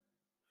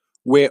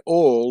We're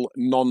all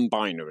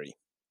non-binary,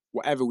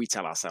 whatever we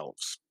tell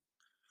ourselves.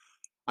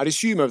 I'd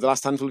assume over the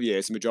last handful of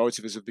years, the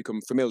majority of us have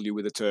become familiar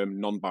with the term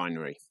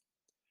non-binary.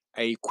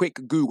 A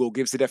quick Google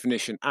gives the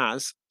definition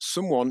as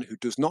someone who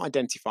does not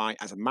identify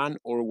as a man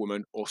or a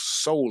woman or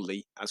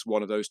solely as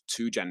one of those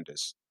two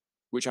genders,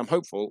 which I'm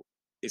hopeful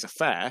is a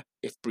fair,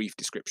 if brief,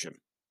 description.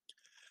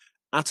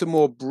 At a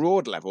more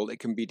broad level, it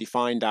can be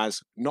defined as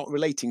not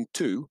relating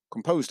to,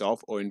 composed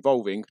of, or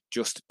involving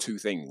just two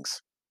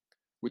things,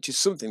 which is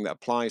something that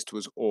applies to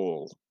us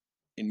all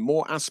in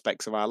more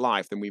aspects of our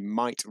life than we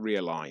might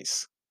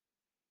realize.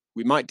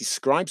 We might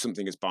describe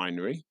something as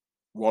binary,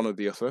 one or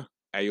the other,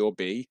 A or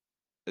B,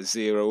 a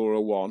zero or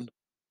a one,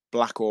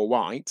 black or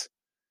white,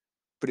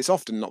 but it's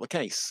often not the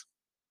case.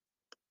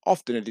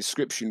 Often a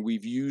description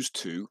we've used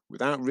to,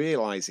 without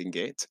realizing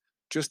it,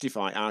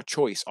 justify our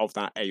choice of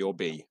that A or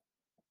B,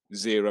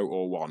 zero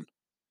or one.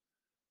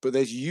 But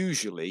there's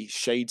usually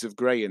shades of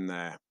grey in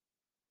there,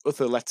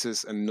 other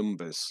letters and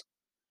numbers.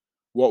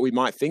 What we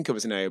might think of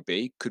as an A or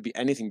B could be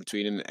anything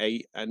between an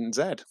A and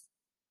Z,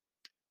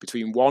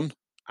 between 1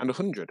 and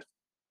 100.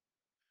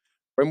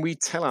 When we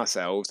tell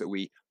ourselves that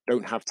we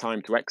don't have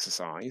time to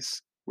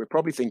exercise, we're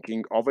probably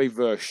thinking of a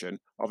version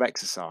of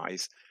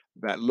exercise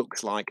that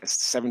looks like a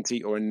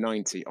 70 or a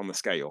 90 on the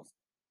scale.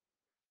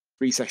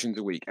 3 sessions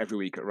a week, every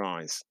week at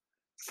Rise.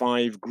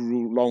 Five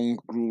long,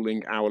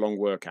 grueling, hour-long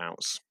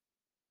workouts.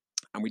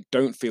 And we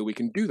don't feel we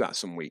can do that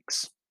some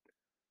weeks.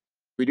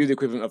 We do the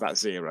equivalent of that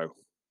zero,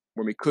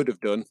 when we could have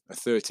done a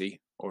 30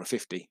 or a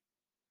 50.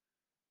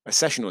 A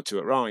session or two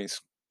at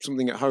Rise,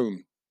 something at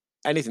home,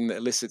 anything that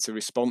elicits a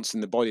response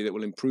in the body that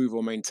will improve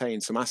or maintain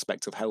some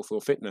aspect of health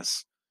or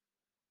fitness.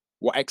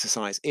 What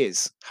exercise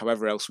is,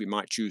 however else we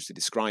might choose to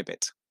describe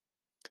it.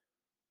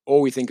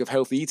 Or we think of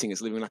healthy eating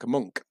as living like a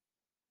monk,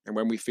 and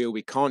when we feel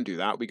we can't do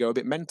that, we go a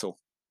bit mental.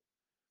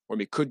 When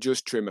we could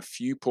just trim a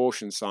few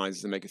portion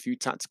sizes and make a few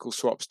tactical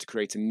swaps to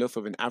create enough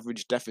of an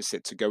average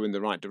deficit to go in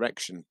the right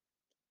direction.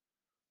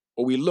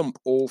 Or we lump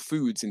all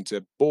foods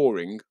into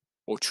boring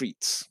or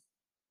treats,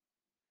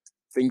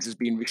 things as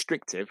being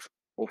restrictive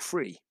or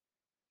free.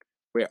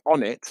 We're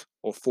on it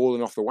or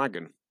fallen off the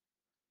wagon.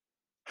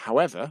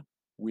 However,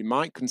 we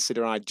might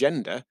consider our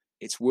gender,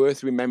 it's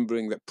worth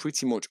remembering that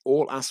pretty much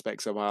all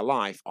aspects of our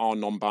life are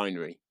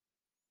non-binary.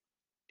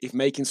 If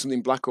making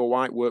something black or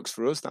white works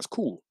for us, that's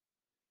cool.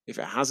 If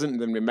it hasn't,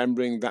 then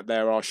remembering that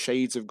there are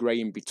shades of grey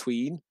in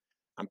between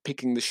and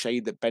picking the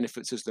shade that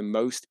benefits us the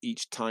most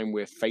each time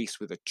we're faced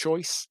with a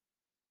choice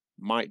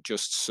might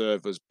just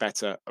serve us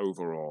better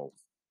overall.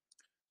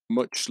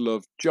 Much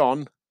love,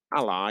 John,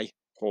 Ally,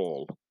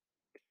 Hall.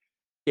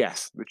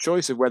 Yes, the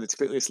choice of whether to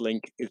click this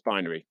link is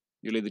binary.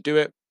 You'll either do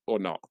it or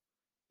not,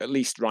 at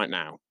least right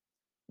now.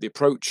 The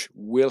approach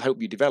will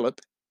help you develop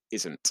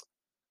isn't.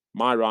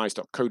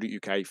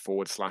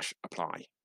 myrise.co.uk/apply.